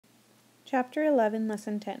Chapter 11,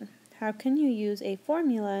 Lesson 10. How can you use a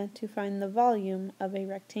formula to find the volume of a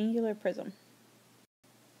rectangular prism?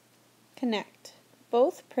 Connect.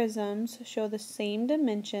 Both prisms show the same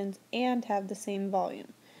dimensions and have the same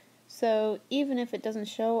volume. So even if it doesn't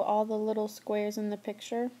show all the little squares in the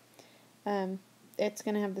picture, it's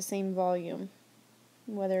going to have the same volume,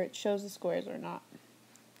 whether it shows the squares or not.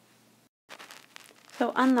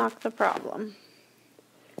 So unlock the problem.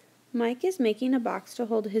 Mike is making a box to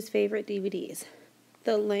hold his favorite DVDs.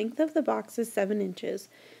 The length of the box is 7 inches,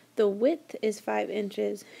 the width is 5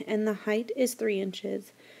 inches, and the height is 3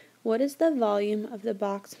 inches. What is the volume of the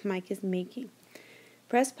box Mike is making?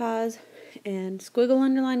 Press pause and squiggle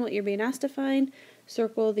underline what you're being asked to find,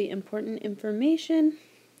 circle the important information,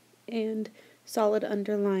 and solid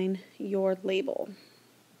underline your label.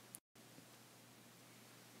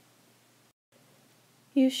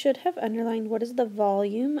 You should have underlined what is the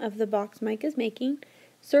volume of the box Mike is making,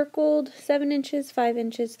 circled 7 inches, 5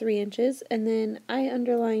 inches, 3 inches, and then I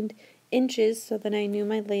underlined inches so that I knew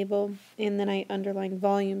my label, and then I underlined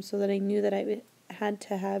volume so that I knew that I had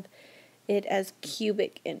to have it as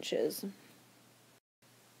cubic inches.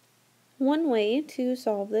 One way to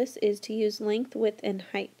solve this is to use length, width, and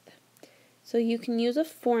height. So you can use a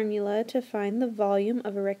formula to find the volume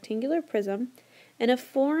of a rectangular prism, and a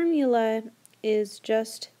formula is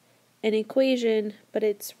just an equation, but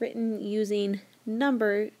it's written using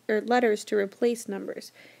letters to replace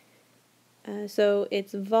numbers. So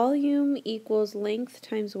it's volume equals length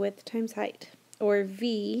times width times height, or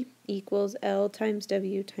V equals L times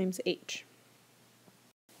W times H.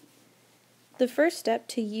 The first step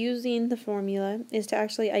to using the formula is to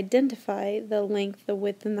actually identify the length, the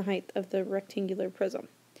width, and the height of the rectangular prism.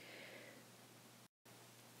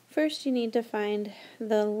 First, you need to find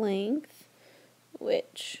the length,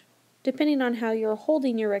 which, depending on how you're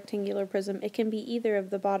holding your rectangular prism, it can be either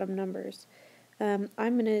of the bottom numbers. I'm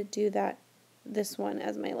going to do this one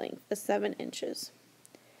as my length, the 7 inches.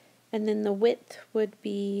 And then the width would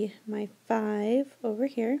be my 5 over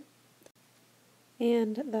here.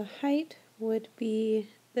 And the height would be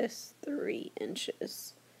this 3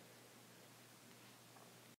 inches.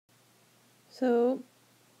 So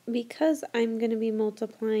because I'm going to be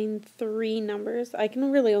multiplying 3 numbers, I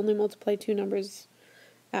can really only multiply 2 numbers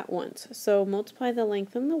at once. So multiply the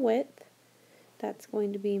length and the width. That's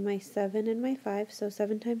going to be my 7 and my 5. So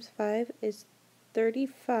 7 times 5 is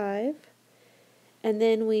 35. And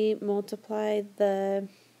then we multiply the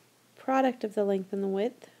product of the length and the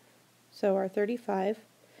width, so our 35,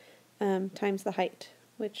 times the height,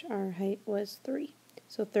 which our height was 3.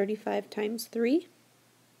 So 35 times 3.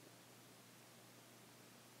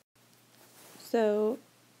 So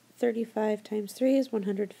 35 times 3 is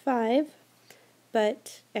 105.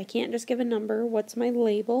 But I can't just give a number. What's my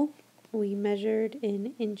label? We measured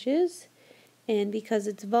in inches, and because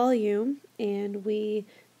it's volume and we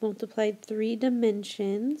multiplied 3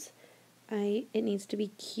 dimensions, it needs to be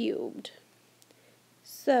cubed.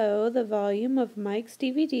 So the volume of Mike's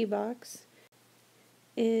DVD box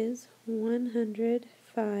is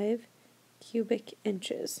 105 cubic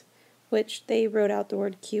inches, which they wrote out the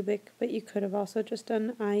word cubic, but you could have also just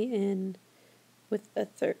done IN with a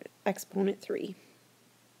exponent 3.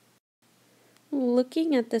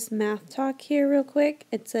 Looking at this math talk here real quick,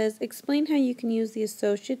 it says, explain how you can use the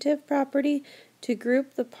associative property to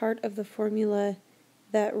group the part of the formula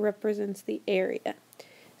that represents the area.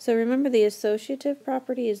 So remember, the associative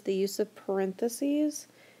property is the use of parentheses,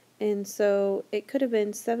 and so it could have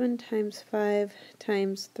been 7 times 5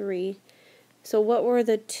 times 3. So what were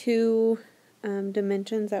the 2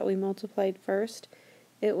 dimensions that we multiplied first?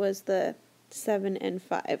 It was the 7 and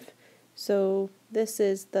 5. So this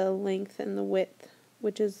is the length and the width,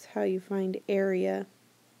 which is how you find area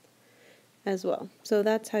as well. So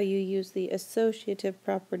that's how you use the associative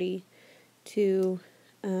property to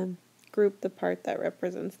group the part that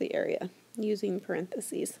represents the area using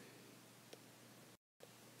parentheses.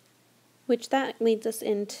 Which that leads us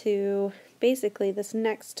into basically this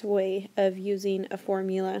next way of using a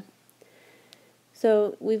formula.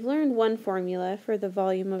 So we've learned one formula for the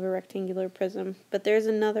volume of a rectangular prism, but there's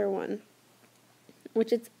another one,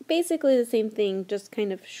 which is basically the same thing, just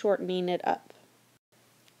kind of shortening it up.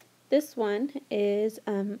 This one is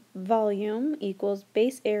volume equals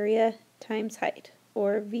base area times height,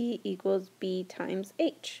 or V equals B times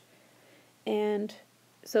H. And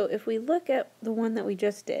so if we look at the one that we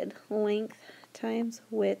just did, length times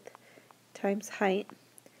width times height,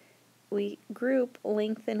 we group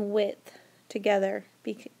length and width together,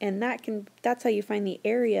 and that's how you find the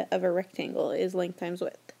area of a rectangle, is length times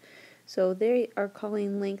width. So they are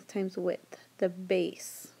calling length times width the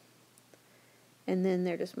base. and then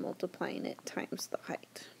they're just multiplying it times the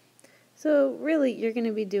height. So really, you're going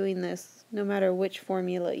to be doing this no matter which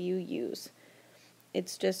formula you use.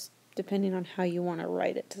 It's just depending on how you want to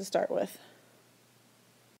write it to start with.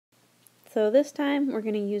 So this time, we're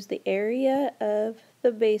going to use the area of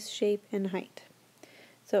the base shape and height.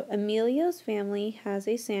 So Emilio's family has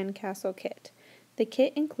a sandcastle kit. The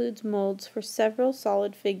kit includes molds for several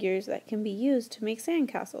solid figures that can be used to make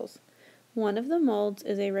sandcastles. One of the molds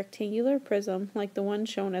is a rectangular prism like the one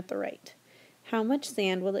shown at the right. How much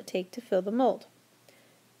sand will it take to fill the mold?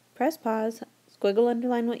 Press pause, squiggle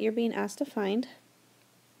underline what you're being asked to find,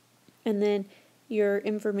 and then your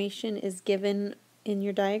information is given in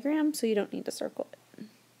your diagram, so you don't need to circle it.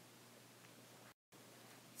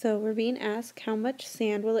 So we're being asked how much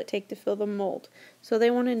sand will it take to fill the mold. So they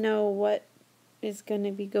want to know what is going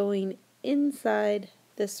to be going inside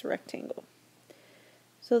this rectangle.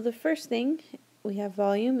 So the first thing, we have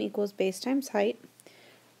volume equals base times height.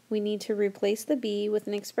 We need to replace the b with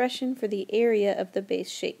an expression for the area of the base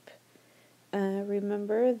shape.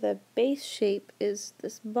 Remember, the base shape is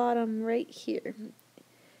this bottom right here.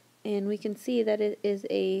 And we can see that it is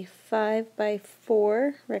a 5 by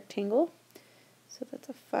 4 rectangle. So that's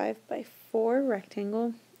a 5 by 4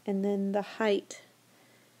 rectangle, and then the height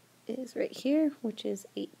is right here, which is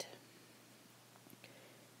 8.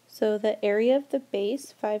 So the area of the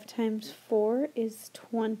base, 5 times 4 is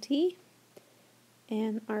 20,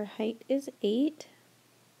 and our height is 8.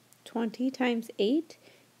 20 times 8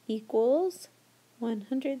 equals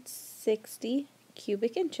 160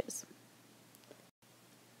 cubic inches.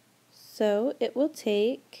 So it will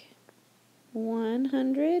take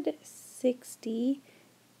 160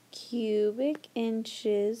 cubic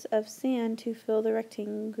inches of sand to fill the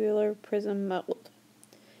rectangular prism mold.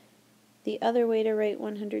 The other way to write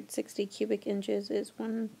 160 cubic inches is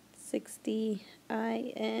 160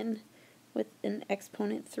 in with an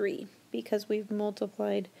exponent 3 because we've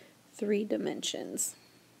multiplied 3 dimensions.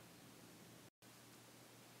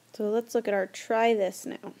 So let's look at our try this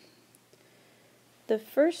now. The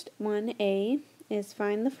first one, A, is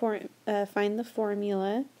find the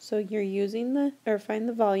formula. So you're using find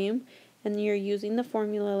the volume, and you're using the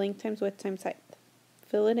formula length times width times height.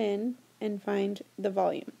 Fill it in and find the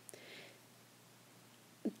volume.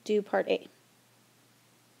 Do part A.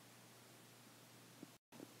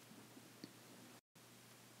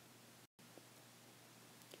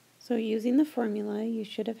 So using the formula, you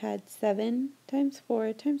should have had 7 times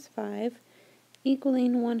 4 times 5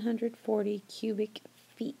 equaling 140 cubic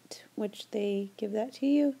feet, which they give that to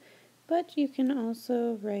you, but you can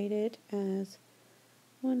also write it as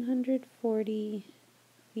 140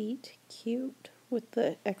 feet cubed with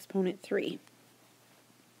the exponent 3.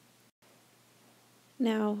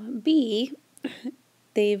 Now B,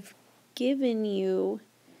 they've given you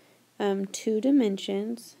 2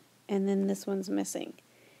 dimensions, and then this one's missing,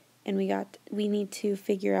 and we need to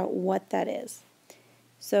figure out what that is.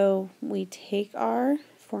 So we take our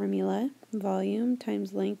formula, volume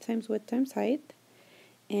times length times width times height,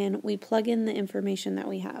 and we plug in the information that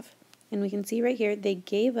we have. And we can see right here, they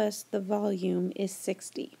gave us the volume is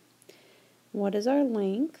 60. What is our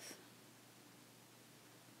length?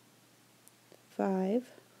 5.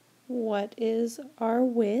 What is our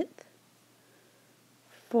width?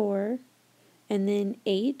 4. And then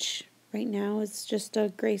H, right now, is just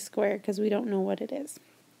a gray square because we don't know what it is.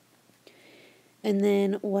 And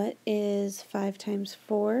then what is 5 times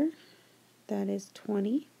 4? That is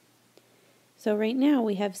 20. So right now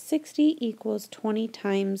we have 60 equals 20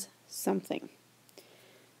 times something.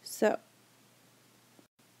 So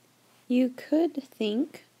you could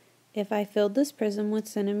think if I filled this prism with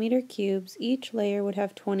centimeter cubes, each layer would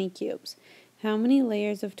have 20 cubes. How many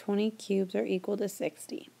layers of 20 cubes are equal to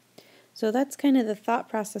 60? So that's kind of the thought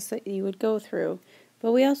process that you would go through.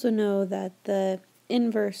 But we also know that the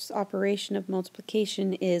inverse operation of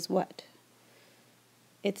multiplication is what?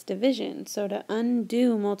 It's division. So to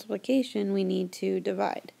undo multiplication, we need to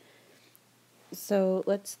divide. So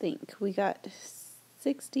let's think. We got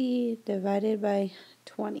 60 divided by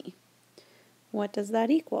 20. What does that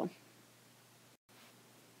equal?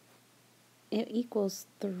 It equals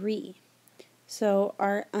 3. So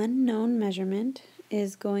our unknown measurement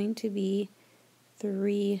is going to be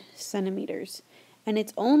 3 centimeters. And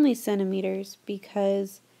it's only centimeters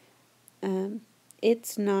because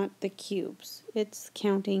it's not the cubes. It's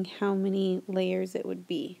counting how many layers it would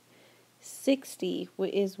be. 60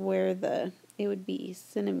 is where it would be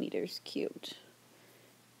centimeters cubed.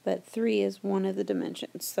 But 3 is one of the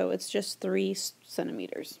dimensions, so it's just 3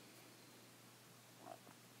 centimeters.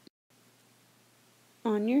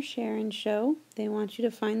 On your share and show, they want you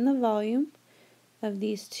to find the volume, of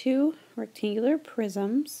these two rectangular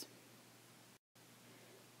prisms.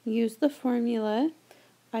 Use the formula.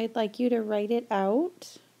 I'd like you to write it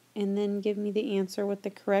out and then give me the answer with the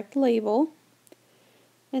correct label.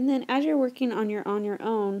 And then as you're working on your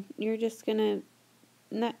own, you're just going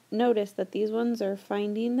to notice that these ones are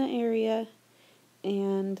finding the area,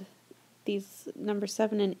 and these number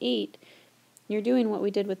 7 and 8, you're doing what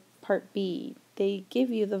we did with part B. They give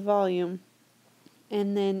you the volume,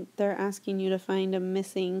 and then they're asking you to find a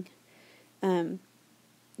missing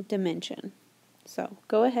dimension. So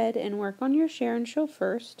go ahead and work on your share and show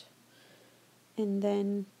first, and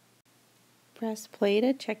then press play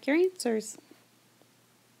to check your answers.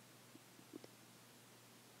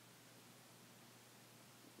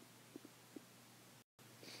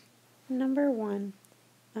 Number 1,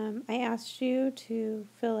 I asked you to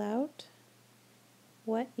fill out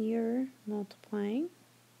what you're multiplying.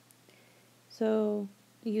 So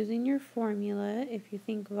using your formula, if you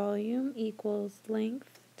think volume equals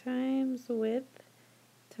length times width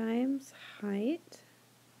times height,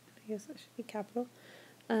 I guess that should be capital,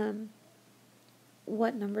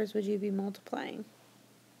 what numbers would you be multiplying?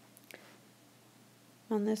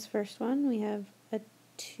 On this first one, we have a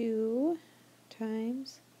 2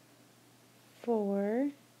 times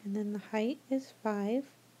 4, and then the height is 5,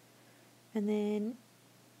 and then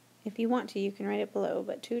if you want to, you can write it below,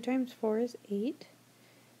 but 2 times 4 is 8,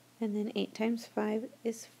 and then 8 times 5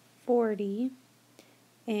 is 40,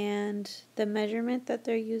 and the measurement that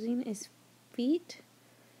they're using is feet,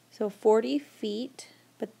 so 40 feet,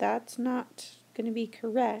 but that's not going to be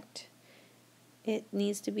correct. It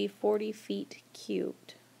needs to be 40 feet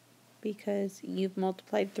cubed because you've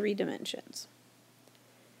multiplied 3 dimensions.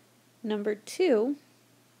 Number 2,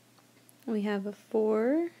 we have a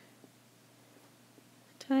 4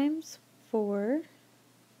 times 4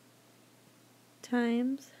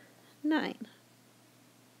 times 9.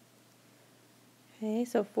 Okay,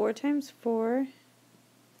 so 4 times 4,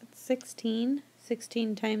 that's 16.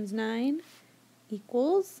 16 times 9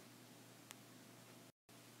 equals,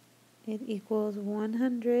 it equals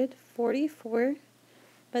 144,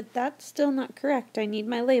 but that's still not correct. I need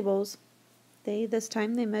my labels. This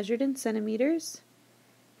time they measured in centimeters,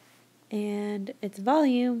 and its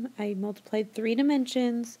volume, I multiplied 3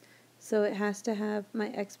 dimensions, so it has to have my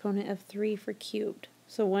exponent of 3 for cubed,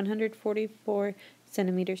 so 144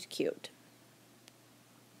 centimeters cubed.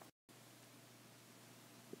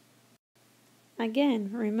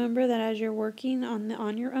 Again, remember that as you're working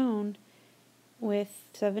on your own with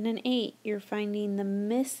 7 and 8, you're finding the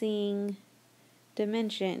missing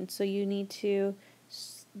dimension, so you need to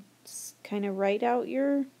kind of write out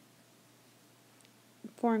your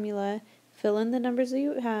formula, fill in the numbers that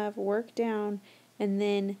you have, work down, and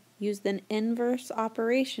then use the inverse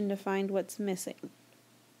operation to find what's missing.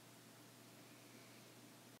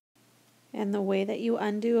 And the way that you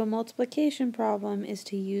undo a multiplication problem is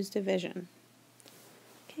to use division.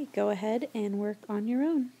 Okay, go ahead and work on your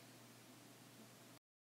own.